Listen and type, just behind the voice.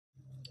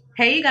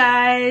Hey you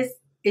guys,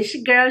 it's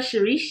your girl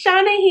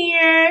ChericeShana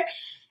here,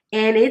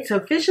 and it's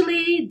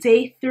officially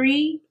day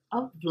 3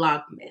 of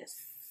Vlogmas.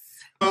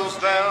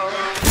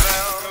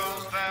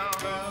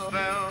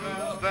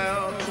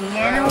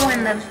 Piano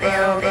in the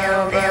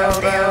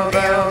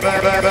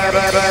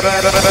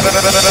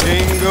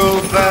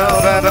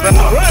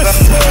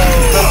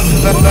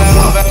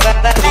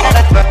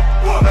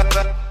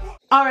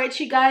Alright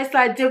you guys, so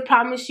I did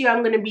promise you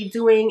I'm going to be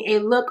doing a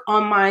look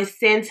on my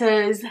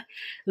Santa's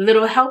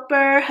Little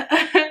Helper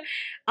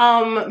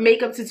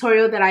makeup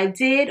tutorial that I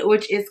did,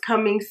 which is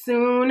coming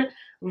soon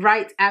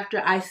right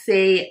after I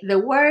say the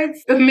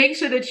words. Make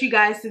sure that you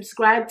guys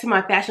subscribe to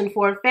my Fashion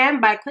Forward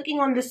fam by clicking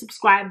on the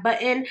subscribe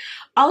button.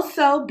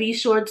 Also, be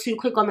sure to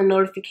click on the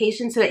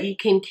notification so that you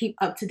can keep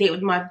up to date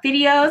with my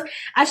videos.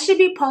 I should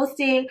be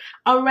posting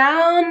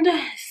around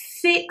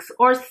 6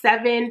 or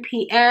 7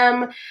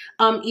 p.m.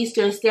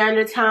 Eastern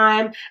Standard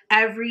Time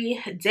every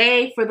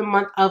day for the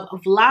month of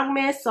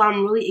Vlogmas. So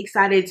I'm really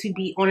excited to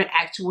be on an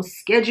actual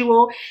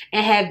schedule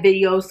and have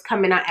videos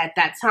coming out at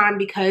that time,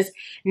 because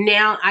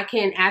now I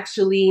can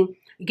actually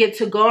get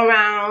to go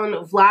around,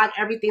 vlog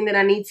everything that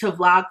I need to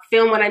vlog,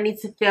 film what I need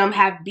to film,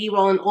 have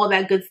b-roll and all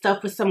that good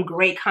stuff with some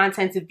great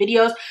content and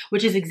videos,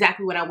 which is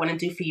exactly what I want to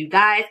do for you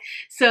guys.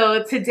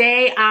 So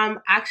today I'm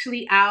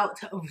actually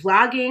out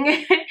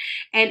vlogging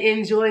and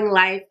enjoying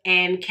life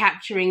and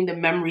capturing the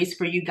memories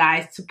for you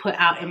guys to put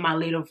out in my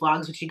later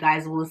vlogs, which you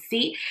guys will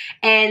see.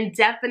 And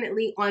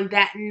definitely on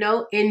that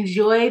note,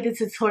 enjoy the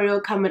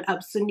tutorial coming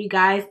up soon, you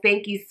guys.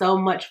 Thank you so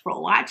much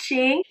for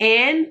watching,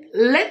 and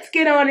let's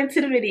get on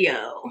into the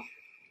video.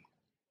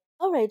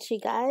 Alright you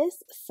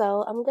guys,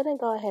 so I'm going to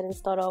go ahead and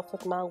start off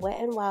with my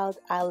Wet n Wild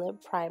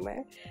Eyelid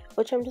Primer,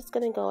 which I'm just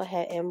going to go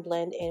ahead and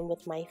blend in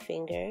with my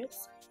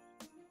fingers.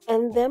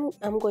 And then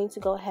I'm going to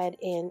go ahead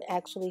and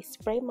actually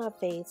spray my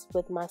face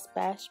with my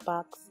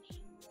Smashbox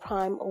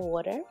Prime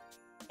Water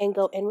and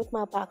go in with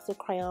my box of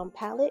Crayon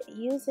Palette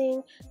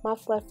using my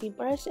fluffy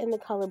brush in the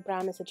color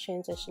brown as a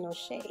transitional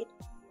shade.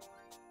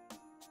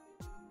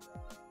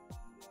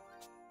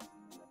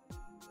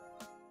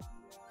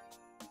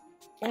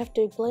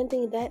 After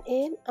blending that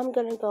in, I'm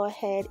going to go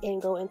ahead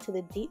and go into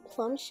the deep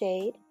plum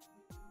shade,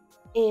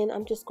 and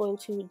I'm just going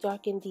to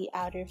darken the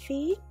outer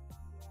V,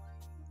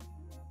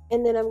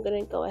 and then I'm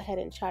going to go ahead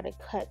and try to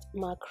cut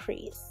my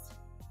crease.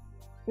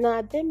 Now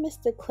I did miss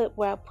the clip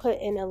where I put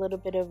in a little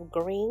bit of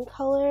green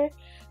color,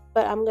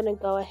 but I'm going to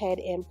go ahead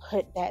and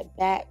put that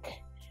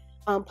back,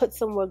 put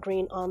some more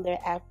green on there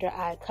after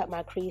I cut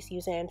my crease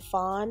using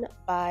Fawn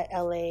by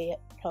LA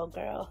Pro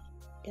Girl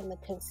in the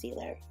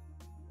concealer.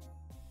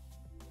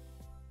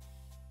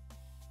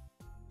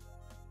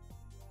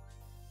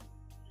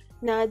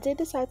 Now I did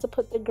decide to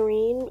put the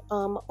green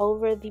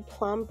over the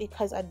plum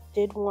because I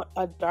did want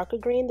a darker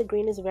green. The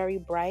green is very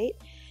bright,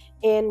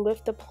 and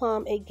with the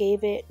plum it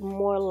gave it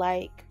more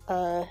like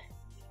a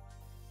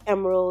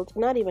emerald,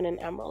 not even an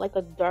emerald, like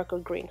a darker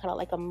green, kind of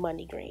like a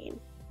money green,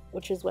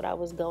 which is what I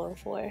was going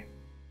for.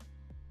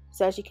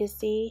 So as you can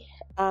see,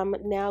 I'm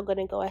now going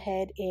to go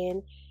ahead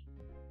and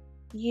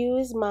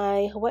use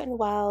my Wet n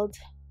Wild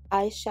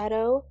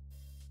eyeshadow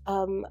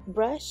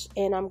brush,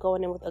 and I'm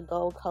going in with a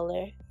gold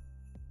color,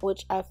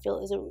 which I feel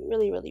is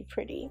really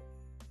pretty.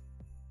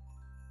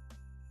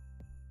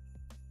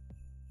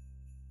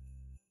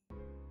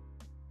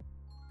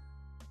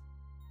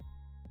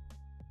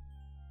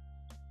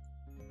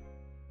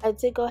 I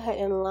did go ahead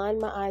and line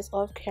my eyes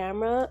off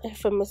camera.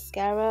 For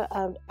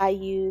mascara, I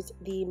use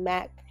the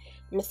MAC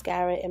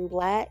mascara in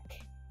black.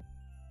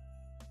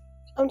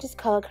 I'm just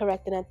color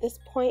correcting at this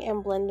point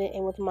and blending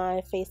in with my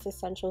Face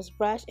Essentials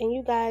brush. And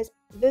you guys,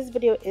 this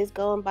video is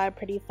going by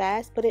pretty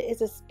fast, but it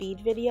is a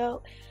speed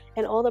video,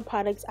 and all the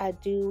products I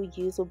do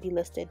use will be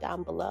listed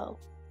down below.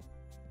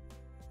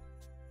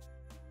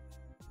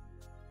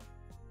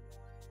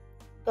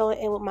 Going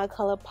in with my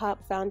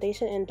Colourpop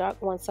foundation in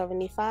dark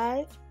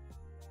 175.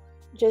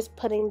 Just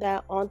putting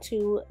that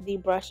onto the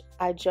brush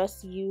I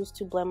just used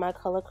to blend my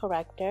color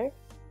corrector.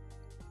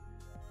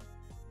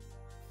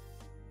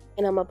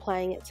 And I'm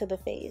applying it to the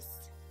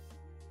face.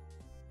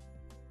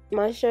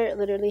 My shirt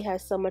literally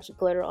has so much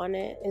glitter on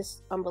it,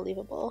 it's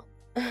unbelievable.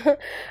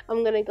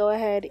 I'm gonna go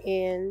ahead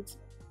and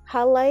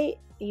highlight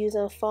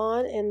using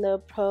Fawn in the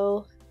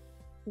Pro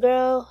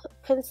Girl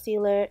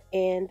concealer,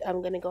 and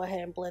I'm gonna go ahead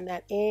and blend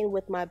that in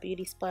with my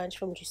beauty sponge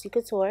from Juicy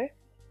Couture.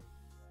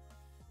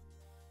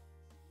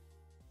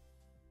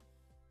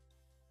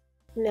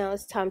 Now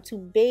it's time to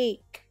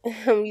bake.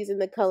 I'm using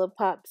the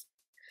Colourpop's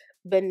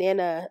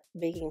banana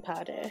baking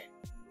powder.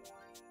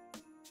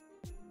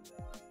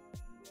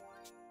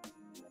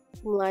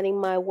 I'm lining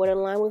my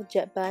waterline with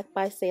Jet Black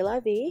by C'est La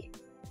Vie.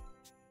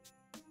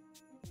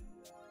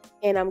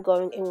 And I'm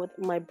going in with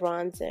my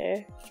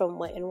bronzer from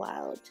Wet n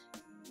Wild.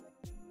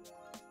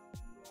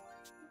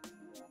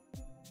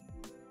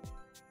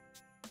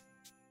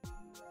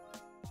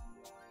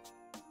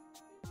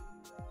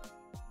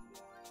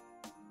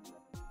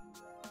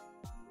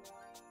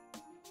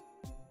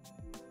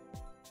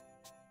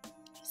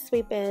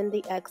 Sweeping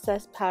the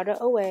excess powder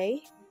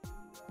away.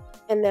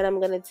 And then I'm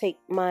going to take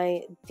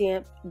my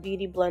damp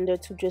beauty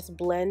blender to just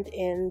blend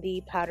in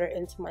the powder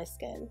into my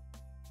skin.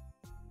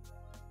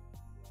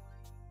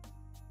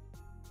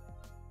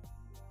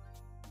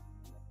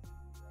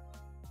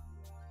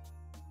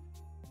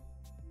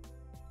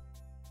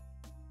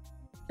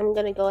 I'm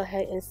going to go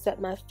ahead and set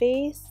my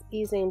face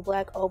using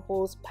Black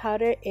Opal's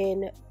powder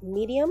in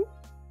medium.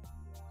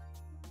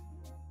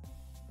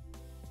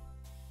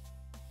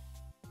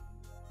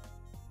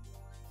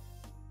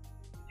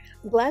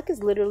 Black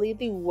is literally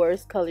the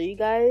worst color, you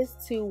guys,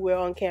 to wear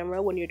on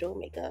camera when you're doing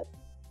makeup.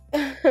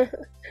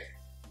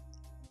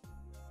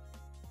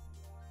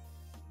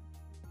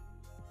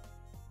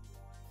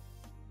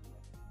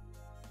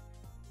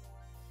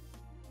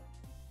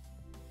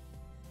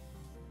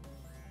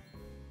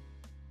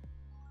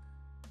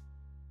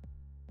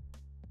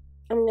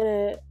 I'm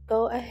gonna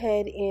go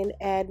ahead and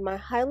add my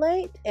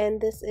highlight,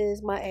 and this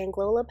is my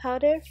Anglola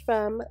powder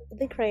from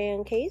the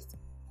crayon case.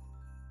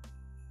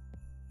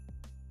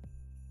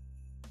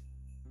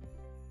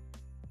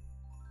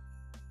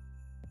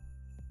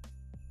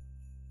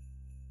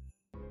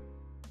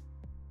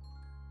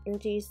 And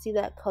do you see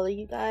that color,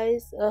 you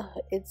guys? Ugh,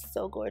 it's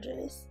so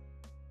gorgeous.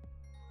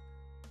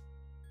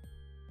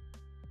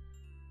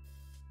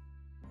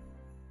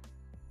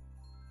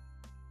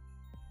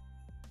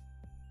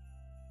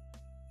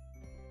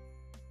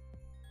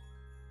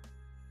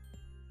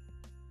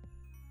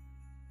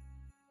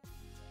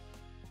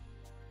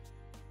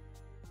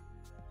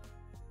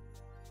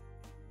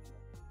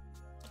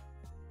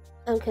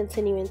 I'm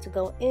continuing to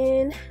go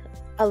in.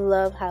 I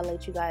love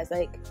highlight, you guys.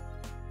 Like,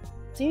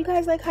 do you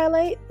guys like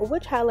highlight?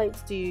 Which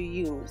highlights do you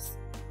use?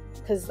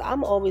 Because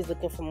I'm always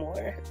looking for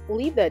more.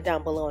 Leave that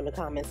down below in the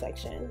comment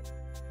section.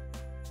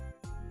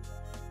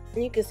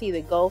 And you can see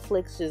the gold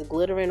flicks just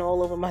glittering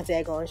all over my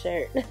daggone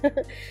shirt.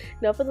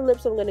 Now for the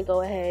lips, I'm going to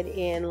go ahead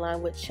and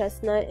line with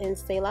Chestnut and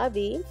C'est La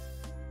Vie.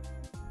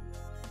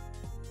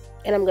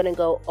 And I'm going to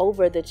go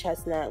over the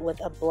chestnut with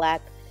a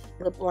black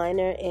lip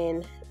liner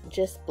in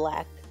Just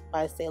Black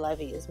by C'est La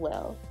Vie as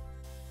well.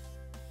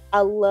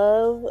 I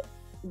love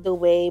the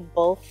way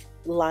both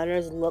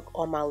liners look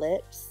on my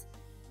lips.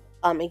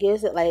 It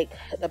gives it like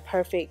the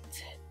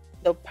perfect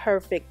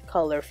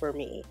color for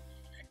me.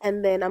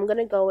 And then I'm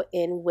gonna go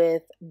in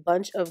with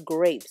Bunch of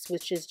Grapes,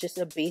 which is just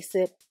a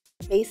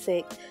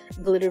basic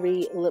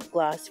glittery lip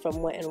gloss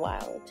from Wet n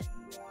Wild.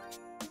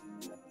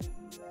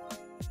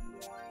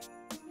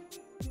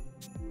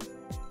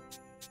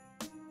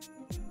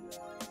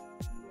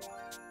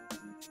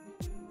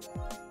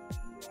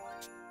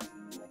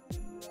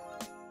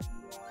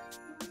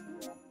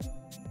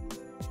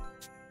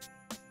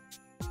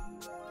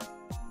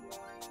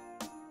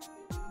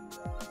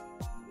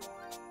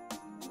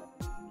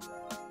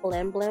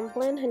 Blend, blend,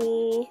 blend,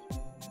 honey.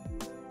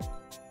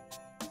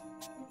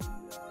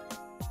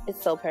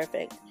 It's so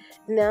perfect.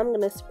 Now I'm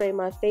going to spray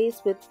my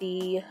face with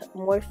the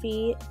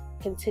Morphe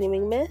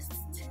Continuing Mist.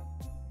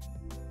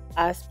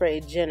 I spray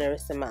a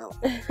generous amount.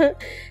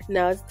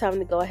 Now it's time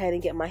to go ahead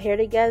and get my hair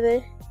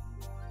together.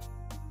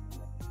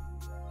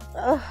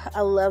 Oh,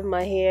 I love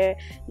my hair.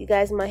 You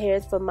guys, my hair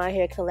is from My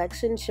Hair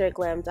Collection,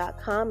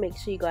 ShareGlam.com. Make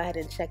sure you go ahead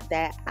and check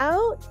that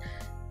out.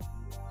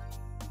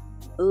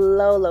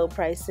 Low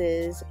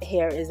prices.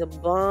 Hair is a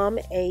bomb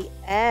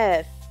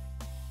AF.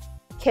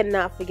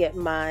 Cannot forget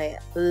my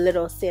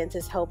little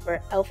Santa's helper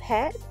elf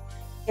hat.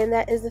 And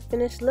that is the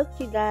finished look,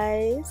 you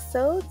guys.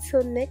 So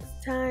till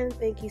next time,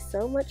 thank you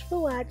so much for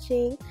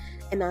watching,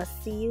 and I'll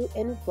see you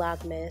in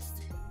Vlogmas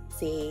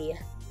Day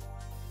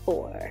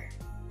 4.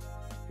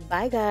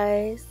 Bye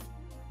guys.